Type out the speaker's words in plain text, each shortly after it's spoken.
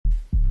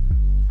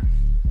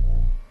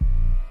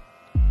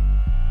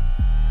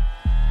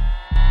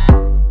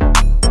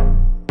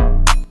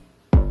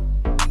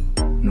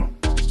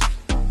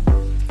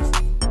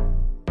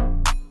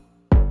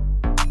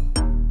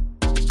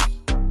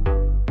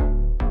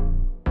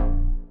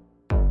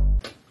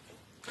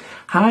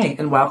Hi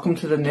and welcome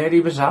to the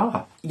Nerdy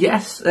Bazaar.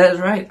 Yes, that's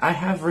right, I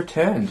have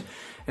returned.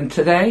 And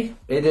today,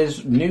 it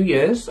is New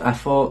Year's. I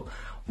thought,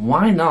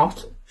 why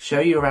not show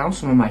you around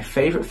some of my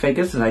favourite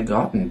figures that I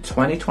got in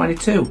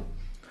 2022.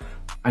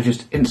 I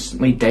just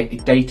instantly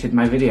dated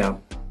my video.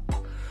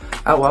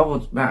 Oh well,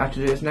 we'll have to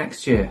do this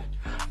next year.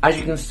 As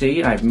you can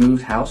see, I've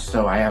moved house,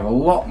 so I have a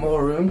lot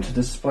more room to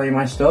display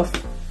my stuff.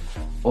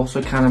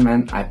 Also kind of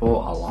meant I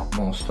bought a lot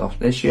more stuff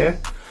this year.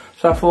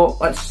 So I thought,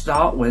 let's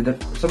start with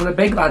some of the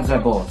big lads I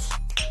bought.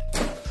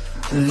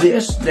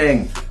 This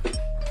thing.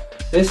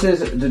 This is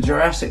the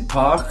Jurassic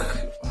Park.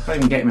 I can't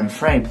even get him in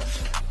frame.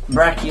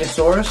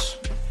 Brachiosaurus.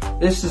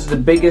 This is the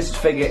biggest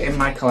figure in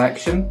my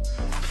collection.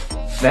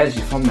 There's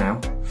your thumbnail.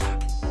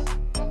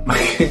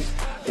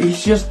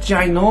 He's just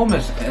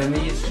ginormous, and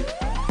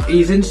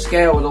he's in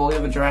scale with all the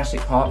other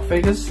Jurassic Park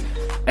figures.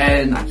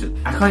 And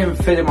I can't even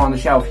fit him on the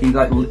shelf. He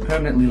like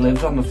permanently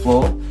lives on the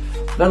floor.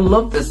 But I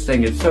love this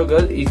thing. It's so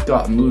good. He's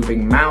got a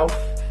moving mouth.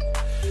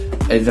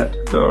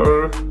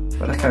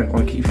 But I kind of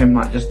want to keep him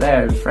like just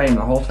there in frame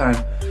the whole time.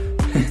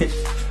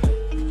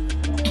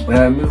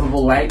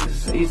 Movable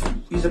legs. He's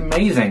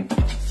amazing.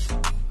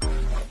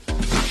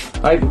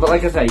 But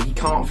like I say, he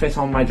can't fit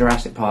on my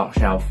Jurassic Park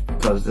shelf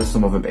because there's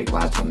some other big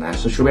lads on there.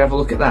 So should we have a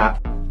look at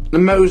that? The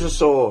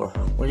Mosasaur.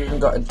 We've even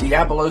got a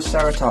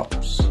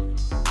Diabloceratops.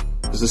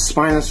 There's a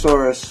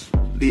Spinosaurus.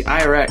 The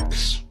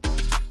I-Rex.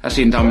 I've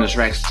seen Dominus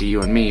Rex to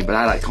you and me, but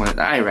I like calling it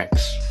the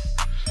I-Rex.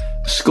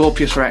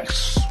 Scorpius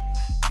Rex.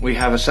 We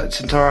have a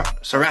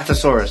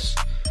Ceratosaurus.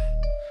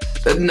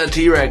 And a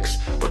T-Rex.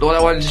 But what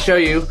I wanted to show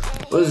you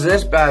was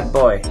this bad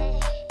boy.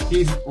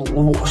 He's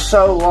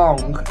so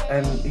long,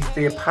 and he's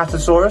the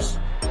Apatosaurus.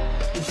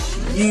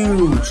 He's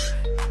huge.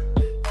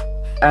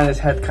 And his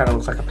head kind of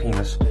looks like a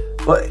penis.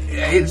 But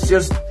it's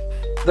just,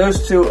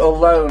 those two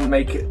alone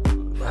make it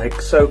like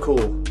so cool.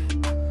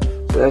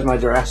 So there's my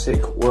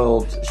Jurassic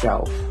World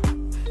shelf.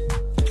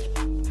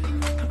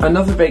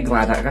 Another big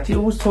lad I got. He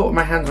always talk with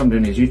my hands on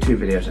doing his YouTube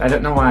videos. I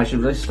don't know why. I should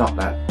really stop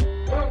that.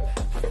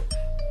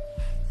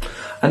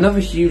 Another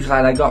huge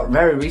lad I got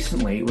very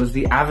recently was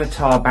the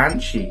Avatar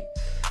Banshee.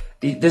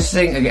 This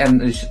thing again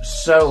is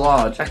so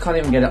large. I can't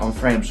even get it on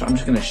frame, so I'm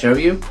just going to show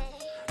you.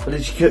 But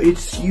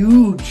it's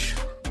huge.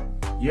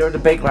 You're the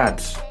big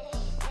lads.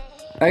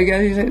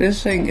 Again,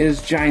 this thing is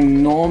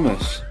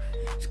ginormous.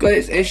 It's got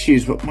its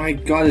issues, but my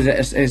god,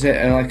 is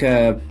it like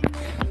a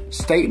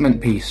statement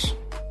piece?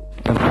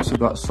 I've also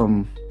got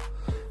some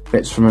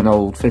bits from an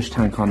old fish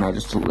tank on there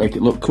just to make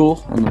it look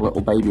cool, and the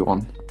little baby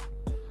one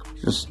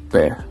just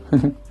there.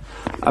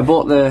 I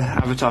bought the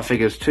Avatar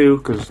figures too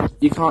because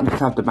you can't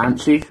just have the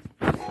Banshee,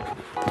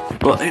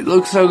 but it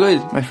looks so good.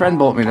 My friend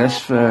bought me this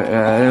for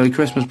an early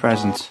Christmas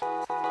present.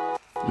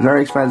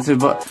 Very expensive,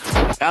 but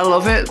I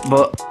love it.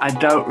 But I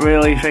don't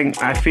really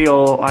think I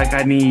feel like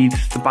I need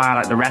to buy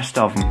like the rest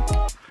of them.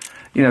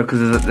 You know,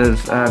 because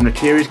there's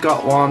Natiri's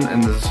got one,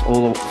 and there's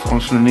all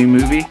ones from the new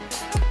movie.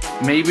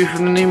 Maybe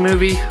from the new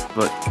movie,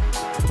 but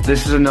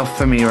this is enough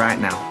for me right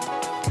now.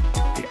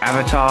 The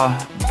Avatar,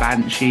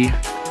 Banshee,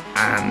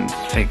 and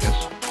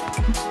figures.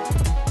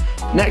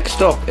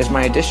 Next up is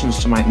my additions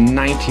to my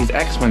 90s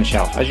X-Men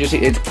shelf. As you see,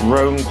 it's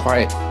grown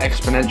quite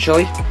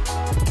exponentially.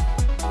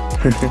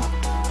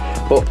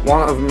 But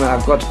one of them that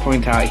I've got to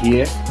point out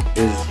here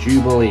is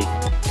Jubilee.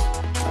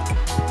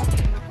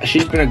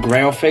 She's been a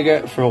Grail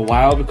figure for a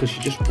while because she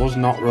just was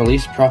not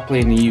released properly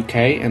in the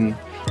UK, and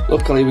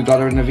luckily we got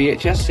her in the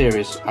VHS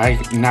series. I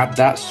nabbed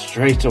that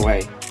straight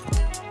away.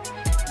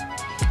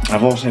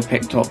 I've also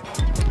picked up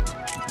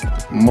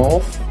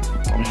Morph.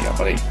 What was that,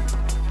 buddy?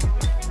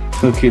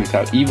 Look at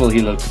how evil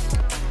he looks.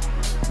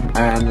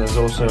 And there's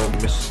also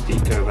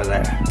Mystique over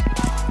there.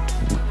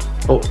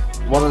 But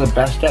one of the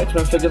best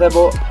X-Men figures I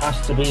bought has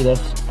to be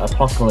this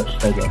Apocalypse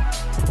figure.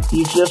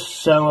 He's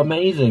just so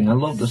amazing. I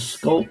love the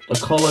sculpt, the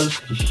colours,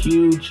 he's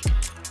huge.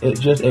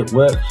 It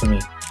works for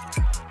me.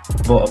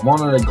 But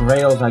one of the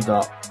grails I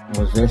got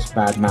was this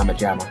bad Mamma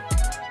Jamma.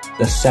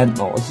 The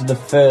Sentinel. This is the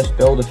first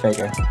Builder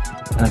figure.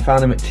 And I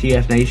found him at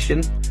TF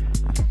Nation.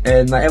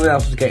 And like everyone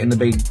else was getting the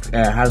big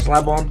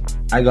HasLab one.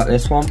 I got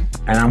this one.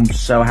 And I'm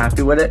so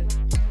happy with it.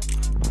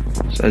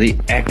 So the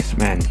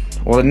X-Men.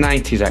 Or the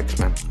 90s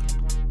X-Men.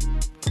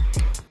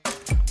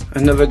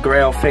 Another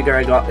Grail figure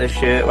I got this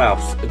year. Well,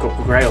 the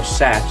Grail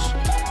set.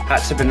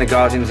 That's been the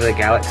Guardians of the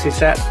Galaxy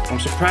set. I'm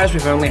surprised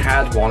we've only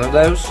had one of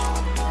those.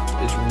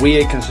 It's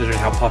weird considering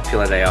how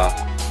popular they are.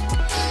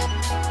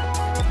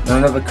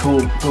 Another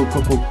cool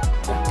couple.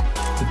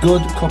 A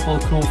good couple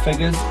of cool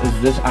figures is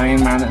this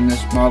Iron Man and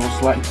this Marvel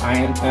Select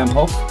Iron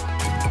Hulk.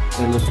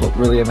 They just look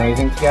really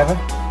amazing together.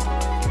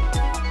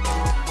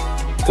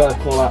 Gotta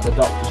call out the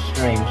Doctor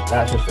Strange.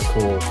 That's just a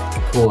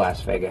cool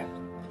ass figure.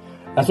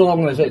 That's all I'm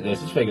gonna say.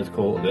 This figure's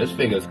cool. This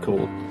figure's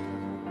cool.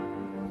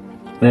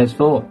 There's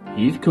Thor.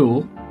 He's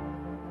cool.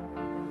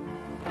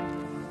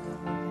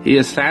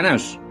 Here's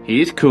Thanos.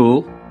 He's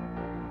cool.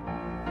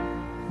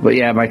 But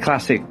yeah, my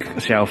classic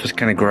shelf has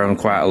kind of grown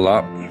quite a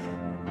lot.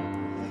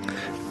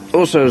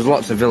 Also, there's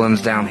lots of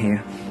villains down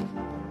here.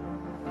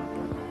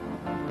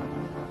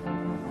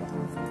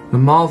 The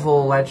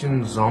Marvel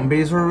Legends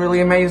zombies were really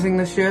amazing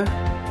this year,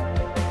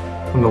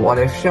 from the What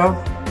If show.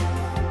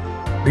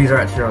 These are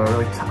actually on a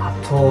really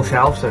tall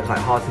shelf, so it's like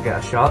hard to get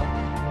a shot.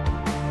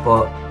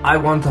 But I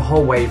want a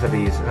whole wave of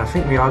these, and I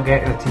think we are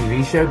getting a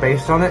TV show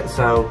based on it,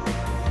 so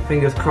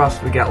fingers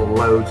crossed we get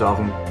loads of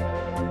them.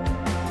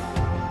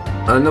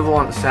 Another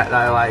one set that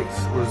I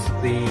liked was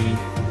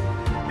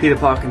the Peter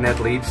Parker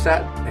Ned Leeds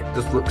set. It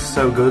just looks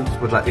so good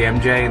with like the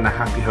MJ and the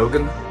Happy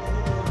Hogan.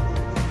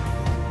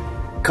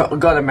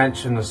 Gotta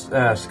mention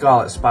the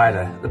Scarlet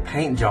Spider. The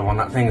paint job on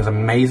that thing is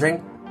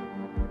amazing.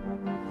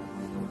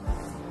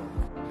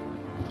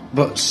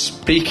 But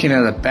speaking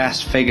of the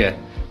best figure,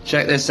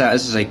 check this out.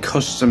 This is a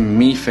custom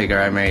me figure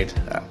I made.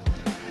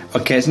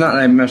 Okay, it's not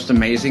the most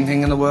amazing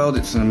thing in the world.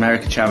 It's an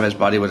America Chavez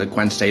body with a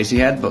Gwen Stacy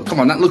head, but come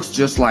on, that looks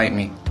just like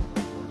me.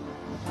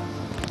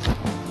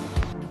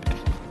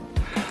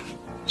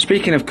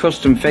 Speaking of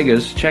custom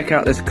figures, check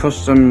out this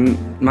custom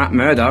Matt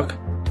Murdock.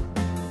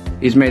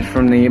 He's made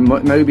from the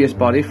Mobius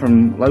body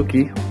from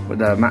Loki with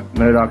the Matt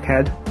Murdock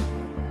head.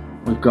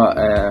 We've got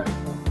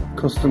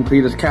custom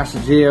Cletus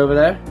Cassidy over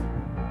there.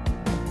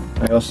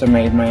 I also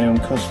made my own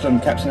custom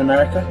Captain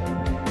America.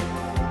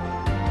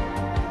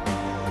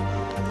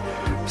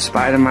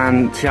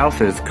 Spider-Man shelf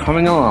is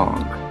coming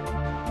along.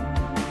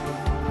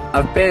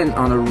 I've been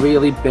on a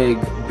really big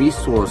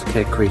Beast Wars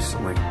kick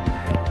recently,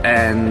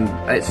 and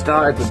it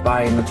started with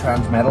buying the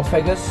Transmetal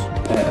figures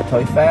at a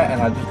toy fair,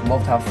 and I just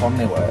loved how fun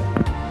they were.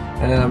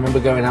 And then I remember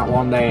going out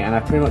one day and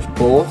I pretty much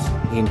bought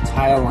the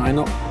entire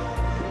lineup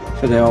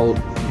for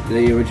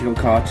the original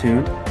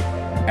cartoon,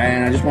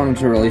 and I just wanted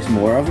to release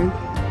more of them.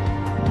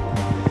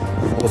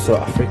 Also,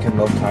 I freaking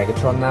love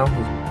Tigatron now.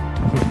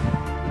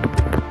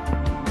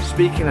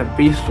 Speaking of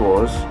Beast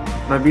Wars,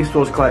 my Beast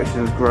Wars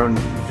collection has grown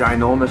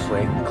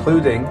ginormously,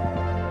 including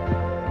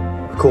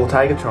a cool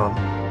Tigatron.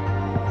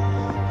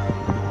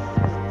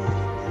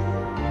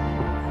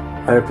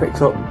 I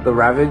picked up the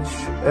Ravage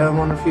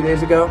one a few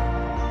days ago.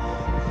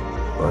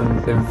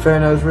 And the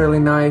Inferno's really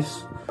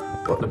nice,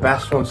 but the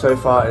best one so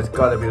far has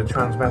got to be the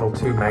Transmetal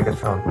 2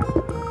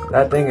 Megatron.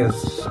 That thing is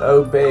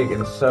so big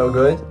and so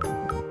good.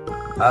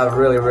 I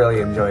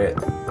really enjoy it.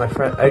 My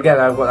friend, again,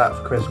 I've got that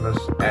for Christmas,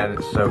 and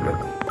it's so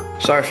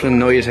good. Sorry for the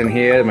noise in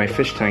here, my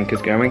fish tank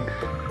is going,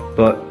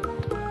 but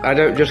I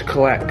don't just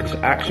collect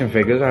action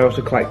figures, I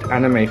also collect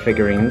anime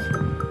figurines,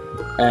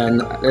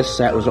 and this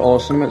set was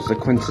awesome. It's the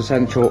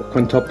quintessential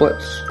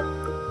quintuplets.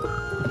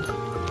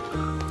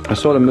 I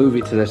saw the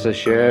movie to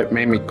this year. It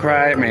made me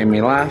cry, it made me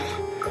laugh.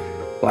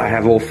 But I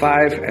have all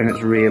 5 and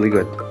it's really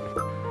good.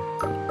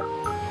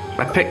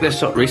 I picked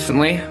this up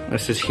recently.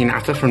 This is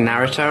Hinata from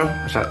Naruto.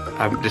 So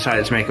I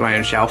decided to make my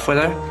own shelf with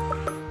her.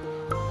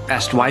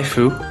 Best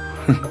waifu.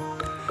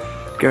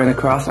 Going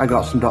across, I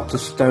got some Dr.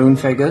 Stone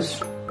figures.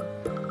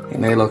 I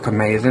think they look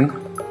amazing.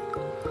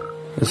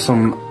 There's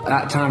some,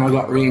 that time I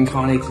got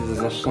reincarnated as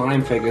a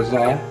slime figures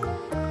there.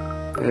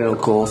 They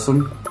look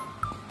awesome.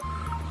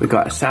 We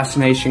got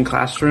Assassination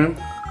Classroom,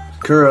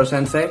 Kuro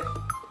Sensei,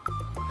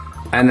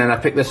 and then I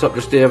picked this up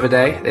just the other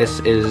day. This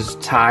is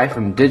Tai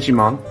from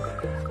Digimon.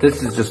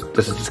 This is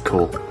just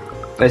cool.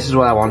 This is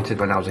what I wanted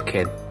when I was a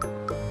kid.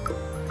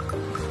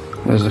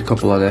 There's a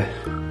couple other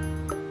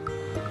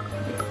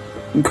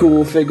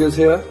cool figures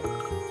here.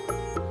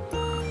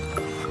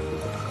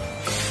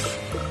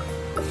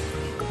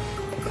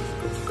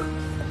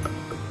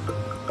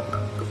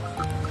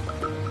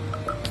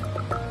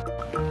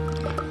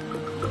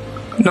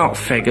 Not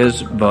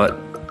figures, but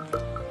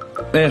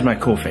there's my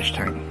cool fish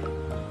tank.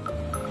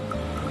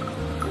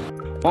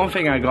 One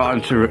thing I got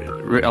into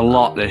a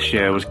lot this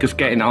year was just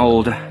getting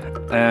old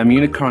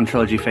Unicron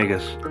Trilogy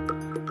figures.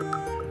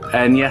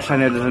 And yes, I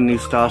know there's a new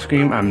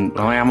Starscream, and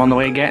I am on the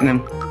way getting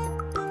him.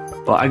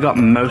 But I got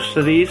most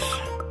of these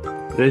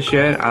this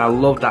year, and I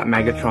love that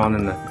Megatron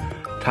and the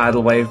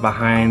tidal wave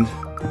behind.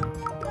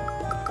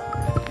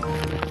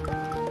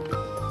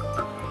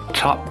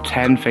 Top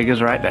 10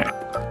 figures right there.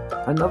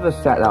 Another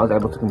set that I was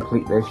able to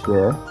complete this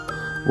year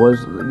was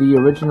the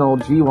original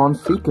G1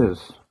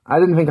 Seekers. I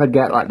didn't think I'd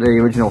get like the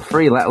original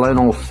 3, let alone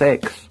all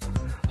 6.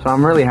 So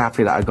I'm really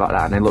happy that I got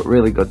that, and they look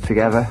really good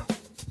together.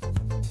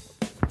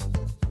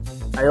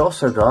 I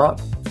also got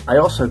a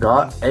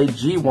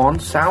G1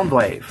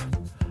 Soundwave.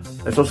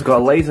 It's also got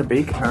a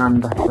Laserbeak,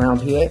 and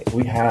around here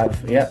we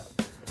have, yep,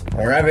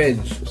 a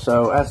Ravage.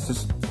 So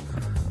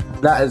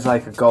that is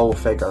like a gold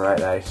figure right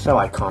there. So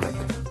iconic.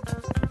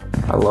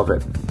 I love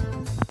it.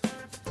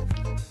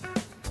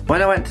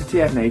 When I went to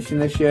TF Nation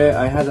this year,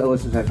 I had a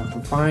list of if I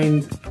could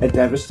find a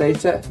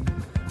Devastator,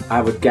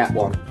 I would get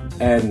one.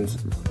 And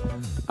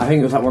I think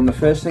it was like one of the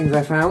first things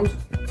I found.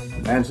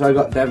 And so I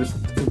got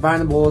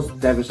Combinables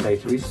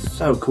Devastator. He's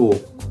so cool.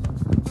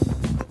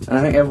 And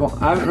I think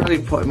I haven't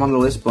really put him on the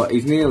list, but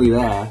he's nearly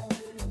there.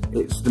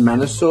 It's the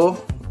Menasor,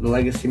 the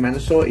Legacy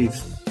Menasor.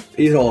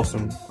 He's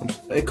awesome.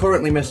 I'm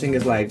currently missing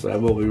his leg, but I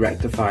will be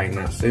rectifying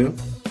that soon.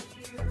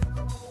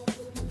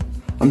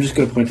 I'm just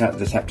going to point out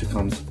the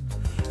Decepticons.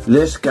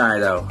 This guy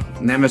though,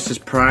 Nemesis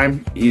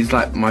Prime, he's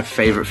like my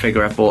favourite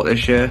figure I bought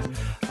this year.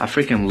 I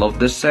freaking love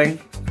this thing.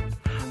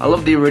 I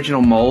love the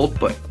original mold,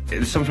 but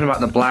it's something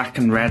about the black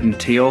and red and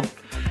teal.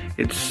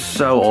 It's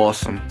so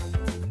awesome.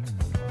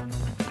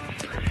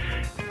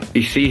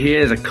 You see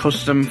here is a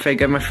custom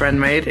figure my friend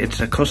made.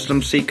 It's a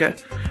custom Seeker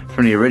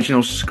from the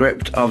original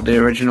script of the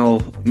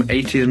original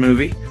 80s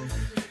movie.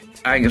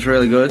 I think it's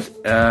really good.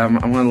 I'm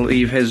going to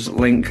leave his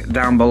link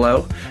down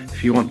below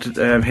if you want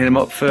to hit him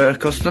up for a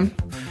custom.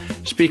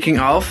 Speaking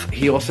of,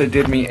 he also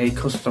did me a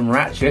custom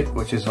Ratchet,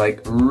 which is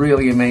like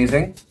really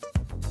amazing.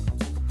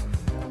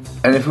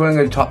 And if we're going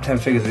to go top 10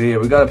 figures of the year,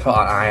 we've got to put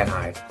on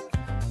Ironhide.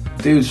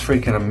 Dude's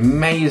freaking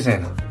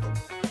amazing.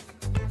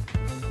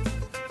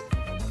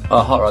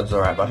 Oh, Hot Rod's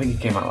alright, but I think he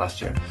came out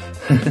last year.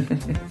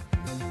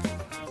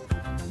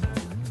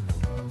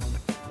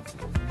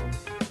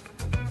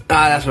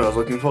 That's what I was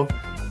looking for.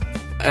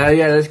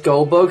 Yeah, this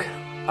Goldbug.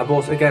 I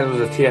bought, again, it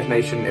was a TF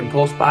Nation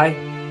impulse buy,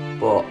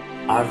 but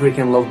I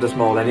freaking love this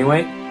mold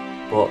anyway.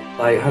 But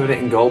like having it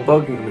in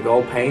Goldbug and the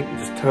gold paint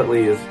just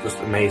totally is just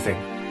amazing.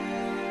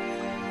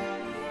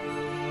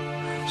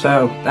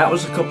 So that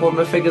was a couple of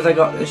the figures I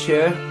got this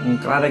year. I'm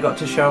glad I got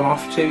to show them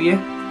off to you.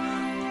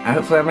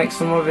 Hopefully I'll make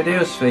some more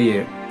videos for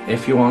you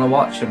if you want to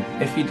watch them.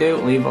 If you do,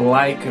 leave a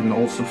like and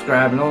all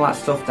subscribe and all that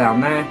stuff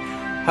down there.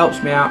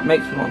 Helps me out,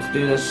 makes me want to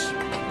do this.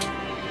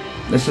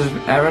 This is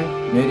Aaron,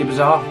 Nerdy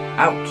Bazaar,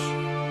 out.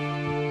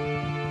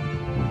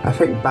 I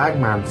think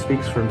Bagman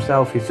speaks for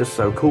himself, he's just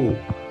so cool.